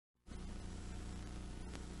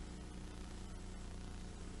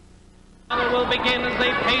will begin as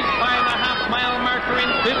they pace by the half-mile marker in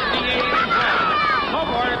 58-1.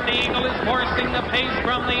 Hobart the Eagle is forcing the pace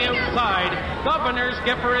from the outside. Governor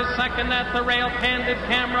Skipper is second at the rail. Candid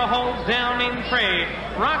Camera holds down in three.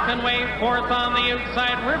 Rock and Wave fourth on the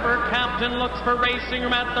outside. River Captain looks for racing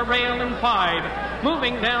room at the rail in five.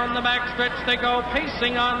 Moving down the backstretch they go,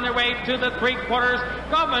 pacing on their way to the three-quarters.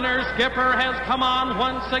 Governor Skipper has come on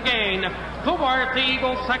once again. Hobart the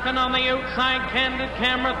Eagle second on the outside. Candid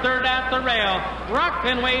Camera third at the rail. Rock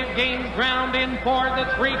and Wave gains ground in for the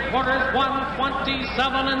three-quarters,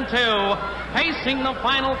 1:27.2. Pacing the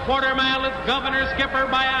final quarter mile, it's Governor Skipper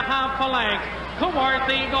by a half a length. Hobart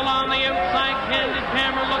the Eagle on the outside. Candid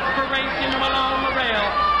Camera looks for racing along the rail.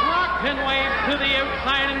 Rock and Wave to the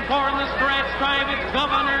outside and four in the stretch drive. It's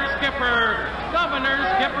Governor Skipper. Governor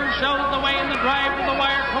Skipper shows the way in the drive to the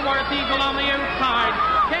wire. Hobart the Eagle on the outside.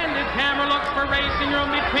 Candid Camera looks for racing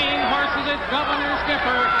room between horses. It's Governor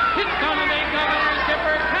Skipper. It's